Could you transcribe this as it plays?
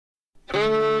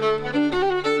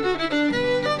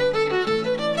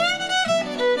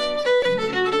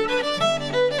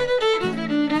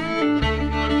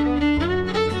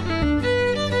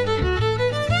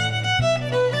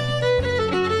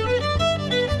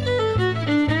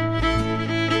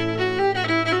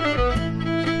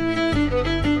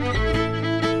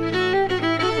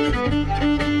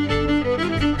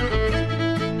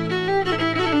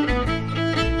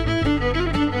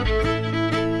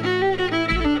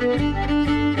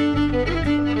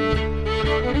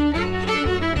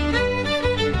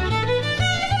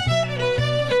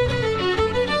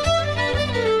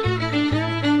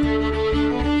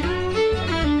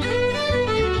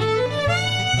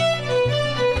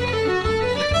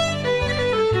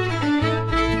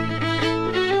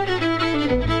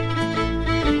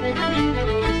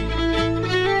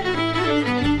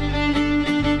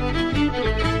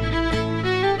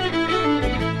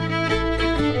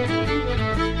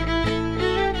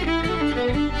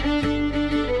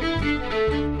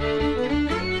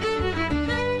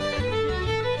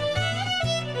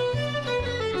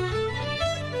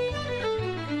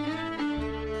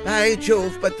By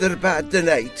Jove, but they're bad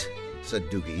tonight, said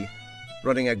Dougie,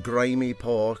 running a grimy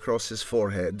paw across his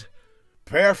forehead.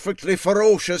 Perfectly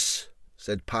ferocious,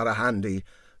 said Parahandy,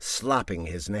 slapping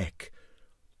his neck.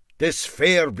 This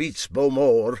fair beats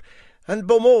Beaumore, and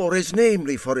Beaumore is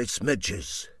namely for its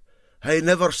midges. I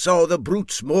never saw the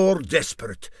brutes more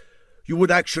desperate. You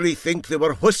would actually think they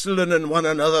were whistling in one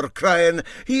another, crying,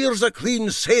 Here's a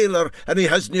clean sailor, and he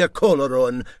hasn't a collar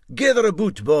on. Gather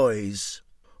aboot, boys.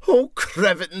 Oh,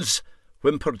 crevins,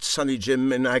 whimpered Sonny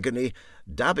Jim in agony,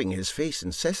 dabbing his face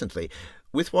incessantly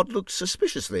with what looked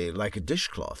suspiciously like a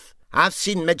dishcloth. I've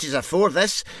seen midges afore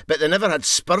this, but they never had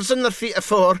spurs on their feet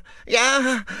afore.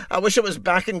 Yeah, I wish I was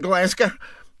back in Glasgow.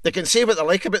 They can say what they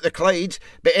like about the Clyde,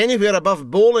 but anywhere above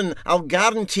bowling, I'll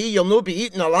guarantee you'll no be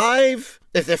eaten alive.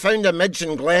 If they found a midge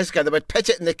in Glasgow, they would put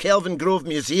it in the Kelvin Grove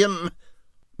Museum.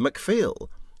 MacPhail,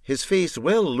 his face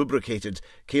well lubricated,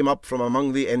 came up from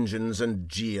among the engines and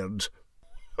jeered.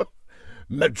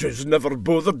 Midges never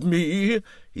bothered me,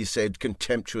 he said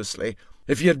contemptuously.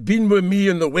 If you'd been with me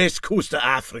on the west coast of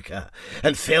Africa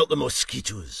and felt the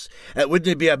mosquitoes, it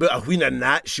wouldn't be about a wheen of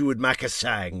gnats you would make a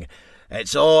sang.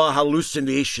 It's all a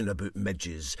hallucination about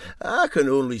midges. I can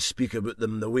only speak about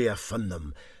them the way I find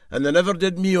them, and they never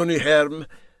did me ony harm.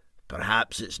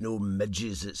 Perhaps it's no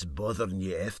midges that's bothering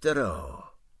you after all.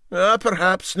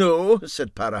 Perhaps no,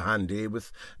 said Parahandy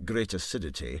with great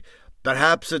acidity.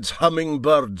 Perhaps it's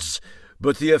hummingbirds,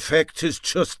 but the effect is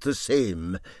just the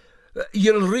same.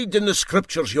 You'll read in the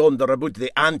scriptures yonder about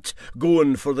the ant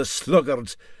going for the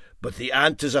sluggard, but the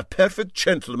ant is a perfect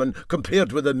gentleman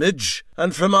compared with the midge,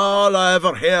 and from all I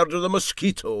ever heard of the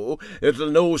mosquito, it'll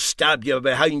no stab you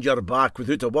behind your back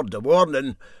without a word of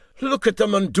warning. Look at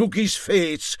them on Dougie's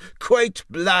face, quite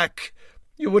black.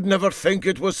 You would never think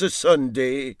it was a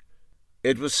Sunday.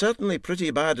 It was certainly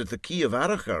pretty bad at the quay of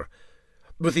Aracher.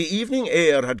 But the evening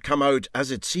air had come out,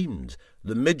 as it seemed,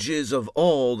 the midges of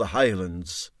all the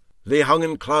Highlands. They hung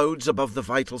in clouds above the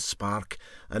vital spark,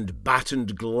 and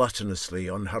battened gluttonously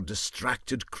on her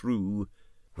distracted crew.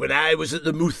 When I was at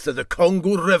the mouth of the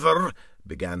Congo River,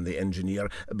 began the engineer,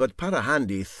 but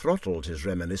Parahandy throttled his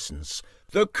reminiscence.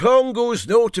 The Congo's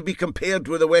no to be compared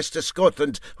with the west of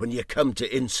Scotland when you come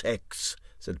to insects,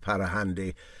 said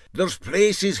Parahandy. There's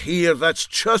places here that's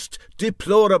just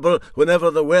deplorable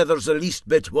whenever the weather's the least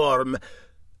bit warm.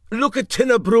 Look at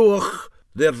Tinnabrook.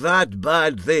 They're that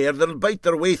bad there, they'll bite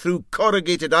their way through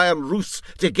corrugated iron roofs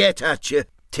to get at you.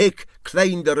 Take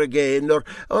Clynder again,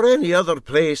 or any other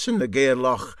place in the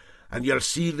Gairloch, and you'll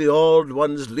see the old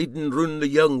ones leading round the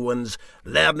young ones,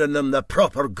 learning them the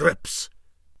proper grips.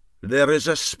 There is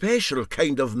a special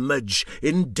kind of midge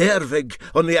in Dervig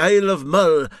on the Isle of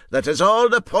Mull that has all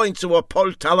the points of a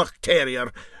Poltalloch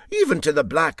terrier, even to the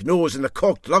black nose and the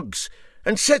cocked lugs,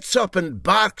 and sits up and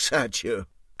barks at you.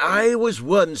 I was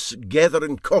once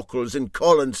gathering cockles in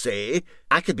Colonsay.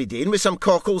 I could be doing with some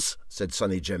cockles, said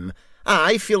Sonny Jim.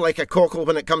 I feel like a cockle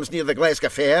when it comes near the Glasgow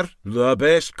Fair. The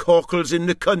best cockles in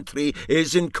the country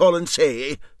is in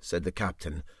Colonsay, said the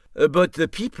captain. But the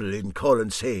people in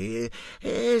Colonsay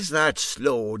is that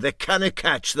slow they canna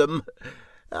catch them.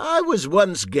 I was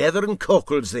once gathering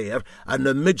cockles there, and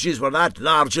the midges were that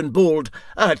large and bold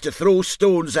I had to throw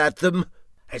stones at them.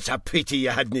 It's a pity you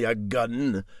hadn't a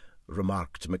gun,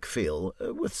 remarked MacPhail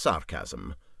with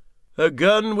sarcasm. A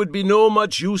gun would be no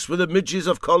much use with the midges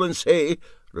of Colonsay,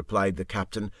 replied the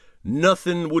captain.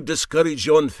 Nothing would discourage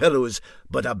yon fellows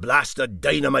but a blast of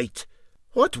dynamite.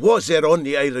 What was there on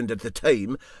the island at the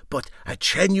time but a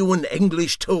genuine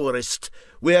English tourist,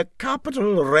 with a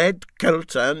capital red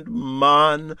kilt, and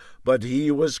man, but he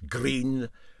was green.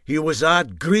 He was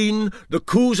that green the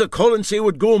coos of Colonsay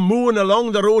would go mooing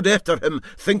along the road after him,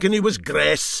 thinking he was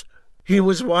grass. He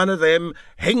was one of them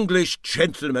English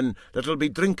gentlemen that'll be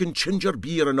drinking ginger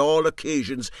beer on all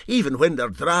occasions, even when they're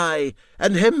dry.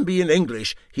 And him being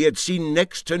English, he had seen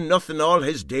next to nothing all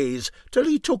his days, till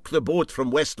he took the boat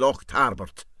from Westloch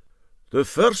Tarbert. The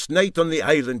first night on the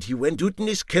island he went out in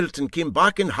his kilt and came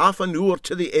back in half an hour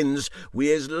to the inns, with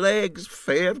his legs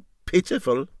fair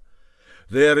pitiful.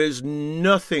 There is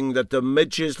nothing that the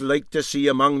midges like to see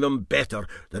among them better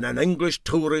than an English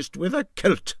tourist with a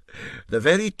kilt. The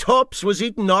very tops was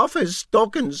eaten off his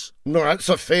stockings. "No, that's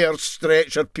a fair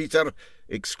stretcher, Peter,"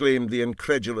 exclaimed the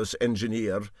incredulous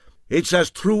engineer. "It's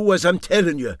as true as I'm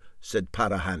telling you," said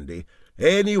Parahandy.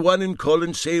 "Any one in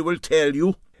Colonsay will tell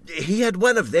you. He had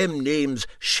one of them names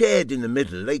shed in the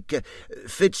middle, like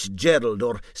Fitzgerald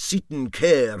or Seaton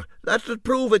Kerr. That'll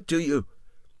prove it to you.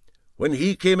 When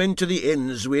he came into the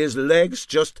inns with his legs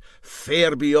just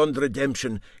fair beyond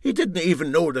redemption, he didn't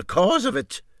even know the cause of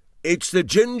it. "It's the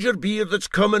ginger beer that's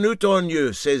coming out on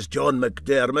you," says John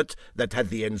McDermott, that had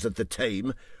the ends at the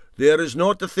time. "There is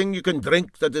not a thing you can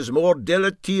drink that is more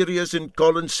deleterious in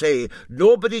Colonsay.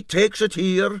 Nobody takes it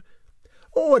here."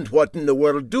 "Oh, and what in the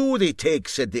world do they take?"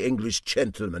 said the English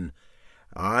gentleman.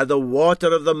 "Ah, the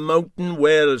water of the mountain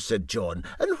well," said John,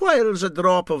 "and whiles a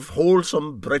drop of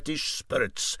wholesome British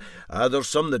spirits. There's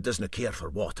some that doesna care for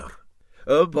water."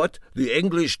 But the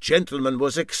English gentleman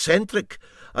was eccentric,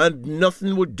 and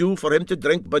nothing would do for him to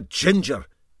drink but ginger.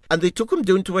 And they took him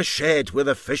down to a shed where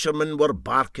the fishermen were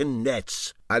barking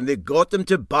nets, and they got him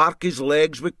to bark his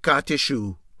legs with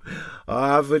catechu.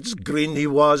 If it's green he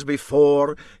was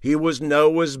before, he was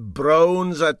now as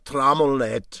brown as a trammel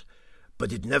net.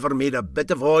 But it never made a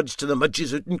bit of odds to the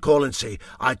Mudges out in Colonsay.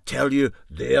 I tell you,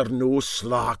 they're no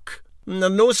slack.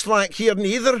 "No slack here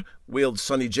neither," wailed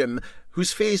Sonny Jim,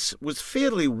 whose face was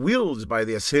fairly wheeled by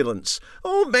the assailants.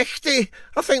 "Oh, Michty,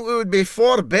 I think we would be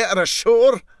far better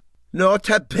ashore." "Not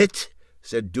a bit,"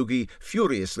 said Dougie,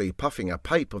 furiously puffing a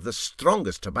pipe of the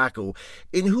strongest tobacco,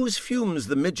 in whose fumes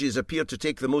the midges appeared to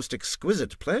take the most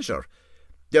exquisite pleasure.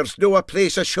 "There's no a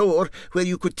place ashore where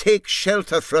you could take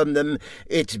shelter from them,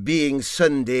 it being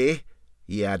Sunday,"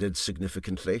 he added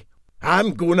significantly.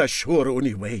 "I'm going ashore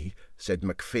onyway," said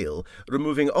MacPhail,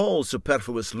 removing all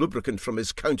superfluous lubricant from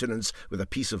his countenance with a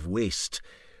piece of waste.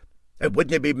 "It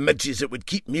wouldn't be midges that would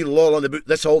keep me lolling about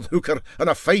this old hooker on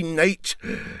a fine night.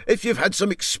 If you've had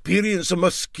some experience of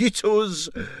mosquitoes,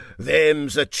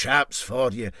 them's the chaps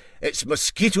for you. It's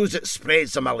mosquitoes that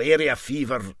spreads the malaria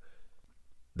fever."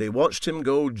 They watched him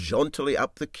go jauntily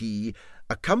up the quay,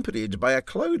 accompanied by a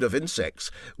cloud of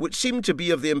insects, which seemed to be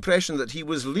of the impression that he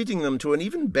was leading them to an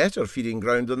even better feeding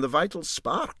ground than the Vital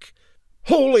Spark.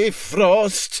 "Holy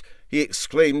frost!" he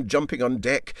exclaimed, jumping on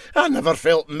deck. "I never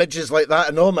felt midges like that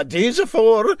in all my days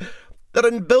afore. They're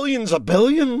in billions of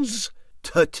billions."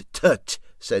 "Tut, tut,"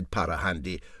 said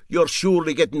Parahandy. "You're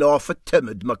surely getting off a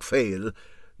timid, MacPhail.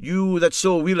 You that's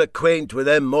so weel acquaint with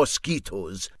them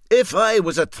mosquitoes. If I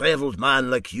was a travelled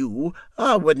man like you,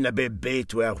 I wouldna be bait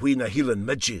to a wheen of healing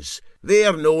midges.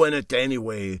 They're no in it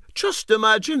anyway. Just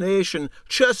imagination,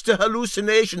 just a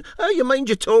hallucination. You mind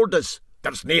you told us."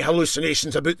 "There's nae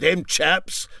hallucinations about them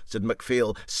chaps," said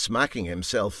MacPhail, smacking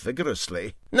himself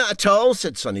vigorously. "Not at all,"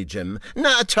 said Sonny Jim.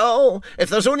 "Not at all. If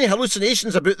there's only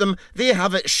hallucinations about them, they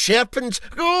have it sharpened.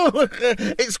 Oh,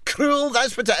 it's cruel,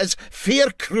 that's what it is.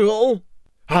 Fair cruel."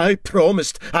 "I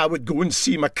promised I would go and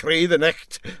see McCrae the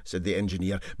nicht," said the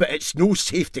engineer, "but it's no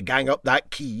safe to gang up that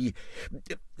quay.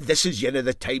 This is ane of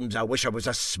the times I wish I was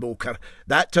a smoker.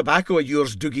 That tobacco of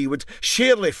yours, Dougie, would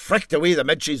surely fricht away the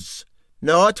midges."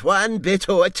 "Not one bit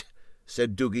o' it,"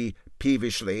 said Dougie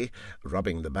peevishly,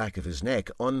 rubbing the back of his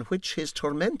neck, on which his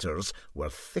tormentors were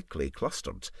thickly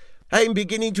clustered. "I'm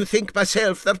beginning to think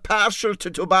myself they're partial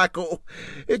to tobacco.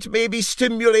 It maybe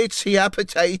stimulates the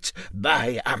appetite.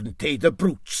 By, aren't they the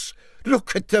brutes?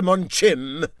 Look at them on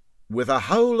Jim." With a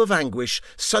howl of anguish,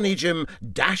 Sonny Jim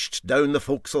dashed down the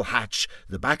forecastle hatch,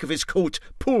 the back of his coat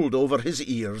pulled over his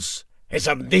ears. "Is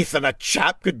there naething a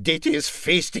chap could do to his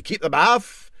face to keep them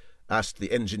off?" asked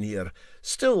the engineer,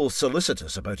 still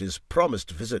solicitous about his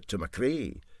promised visit to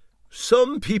McCrae.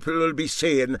 "Some people will be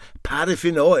saying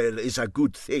paraffin oil is a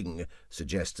good thing,"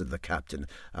 suggested the captain.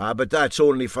 But that's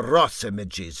only for Rossa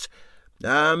midges.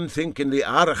 I'm thinking the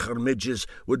Aracher midges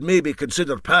would maybe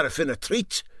consider paraffin a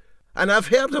treat. And I've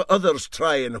heard of others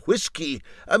trying whisky,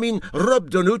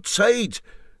 rubbed on outside.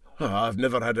 I've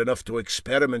never had enough to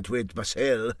experiment with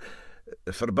mysel',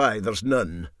 forby there's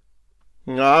none.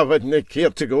 I wouldn't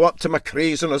care to go up to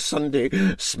McCrae's on a Sunday,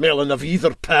 smelling of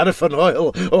either paraffin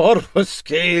oil or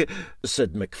whisky,"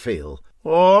 said MacPhail.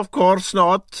 "Oh, of course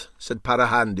not," said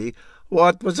Parahandy.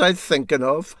 "What was I thinking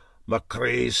of?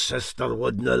 McCrae's sister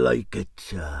wouldna like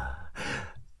it."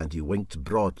 And he winked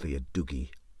broadly at Dougie.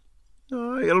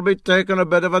 "He'll be taking a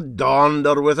bit of a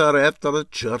donder with her after the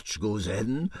church goes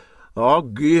in. I'll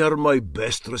gie her my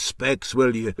best respects,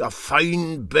 will you? A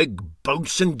fine, big,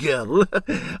 bouncing girl.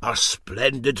 A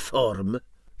splendid form."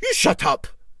 "You shut up,"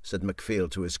 said MacPhail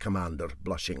to his commander,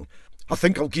 blushing. "I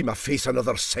think I'll gie my face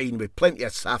another sign with plenty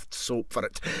of soft soap for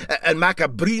it, and mak a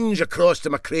breenge across to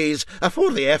McCrae's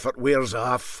afore the effort wears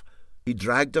off." He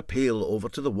dragged a pail over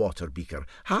to the water beaker,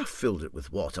 half filled it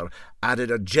with water,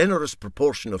 added a generous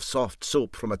proportion of soft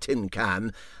soap from a tin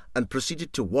can, and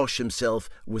proceeded to wash himself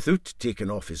without taking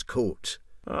off his coat.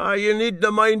 "You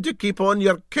needna mind to keep on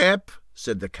your cap,"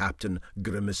 said the captain,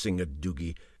 grimacing at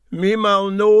Dougie. "Me mal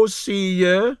no see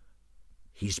ye."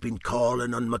 "He's been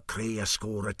calling on McCrae a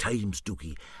score of times,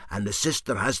 Dougie, and the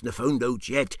sister hasna found out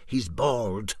yet he's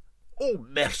bald." "Oh,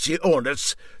 mercy on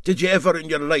us! Did you ever in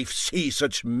your life see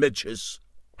such midges?"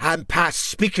 "I'm past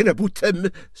speaking about him,"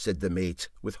 said the mate,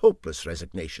 with hopeless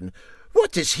resignation.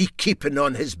 "What is he keeping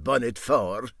on his bonnet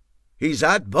for? He's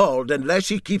that bald, unless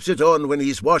he keeps it on when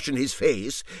he's washing his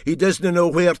face, he doesn't know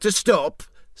where to stop,"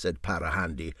 said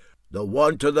Parahandy. "The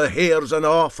want of the hair's an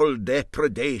awful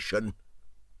depredation."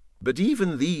 But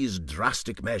even these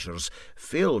drastic measures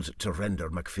failed to render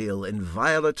Macphail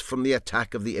inviolate from the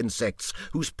attack of the insects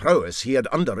whose prowess he had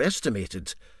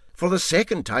underestimated. For the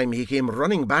second time he came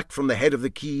running back from the head of the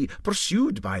quay,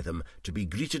 pursued by them, to be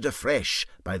greeted afresh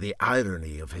by the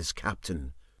irony of his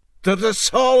captain. "There's a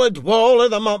solid wall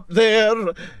of them up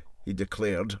there," he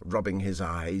declared, rubbing his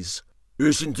eyes.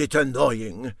 "Isn't it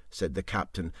annoying?" said the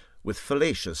captain, with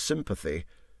fallacious sympathy.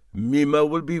 "Mima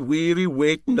will be weary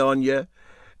waiting on you.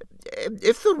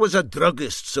 If there was a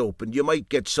druggist's open, you might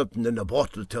get something in a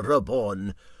bottle to rub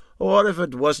on. Or if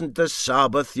it wasn't the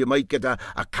Sabbath, you might get a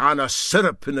can of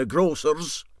syrup in a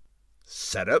grocer's."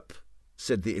 "Syrup?"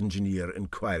 said the engineer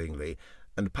inquiringly,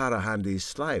 and Parahandy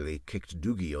slyly kicked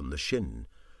Doogie on the shin.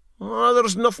 "Oh,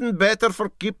 there's nothing better for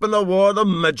keeping away the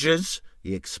Mudges,"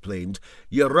 he explained.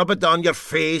 "You rub it on your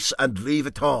face and leave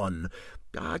it on.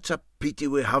 It's a pity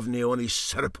we haven't any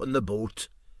syrup on the boat."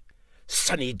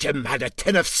 "Sonny Jim had a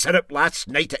tin of syrup last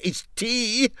night at his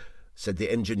tea," said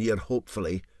the engineer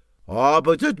hopefully. "Ah,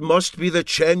 but it must be the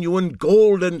genuine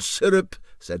golden syrup,"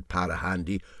 said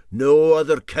Parahandy. "No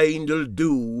other kind'll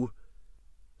do."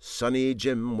 Sonny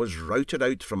Jim was routed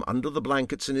out from under the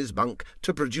blankets in his bunk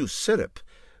to produce syrup,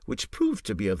 which proved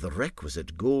to be of the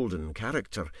requisite golden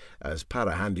character, as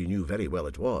Parahandy knew very well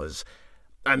it was,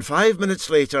 and 5 minutes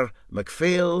later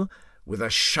Macphail, with a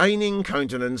shining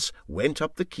countenance, went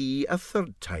up the quay a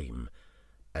third time,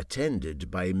 attended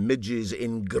by midges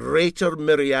in greater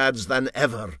myriads than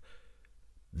ever.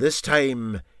 This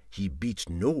time he beat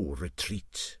no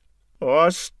retreat. "Oh,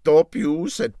 stop you,"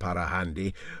 said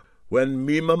Parahandy. "When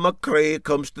Mima McCrone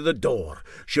comes to the door,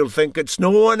 she'll think it's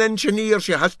no an engineer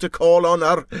she has to call on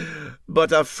her,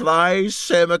 but a fly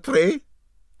cemetery."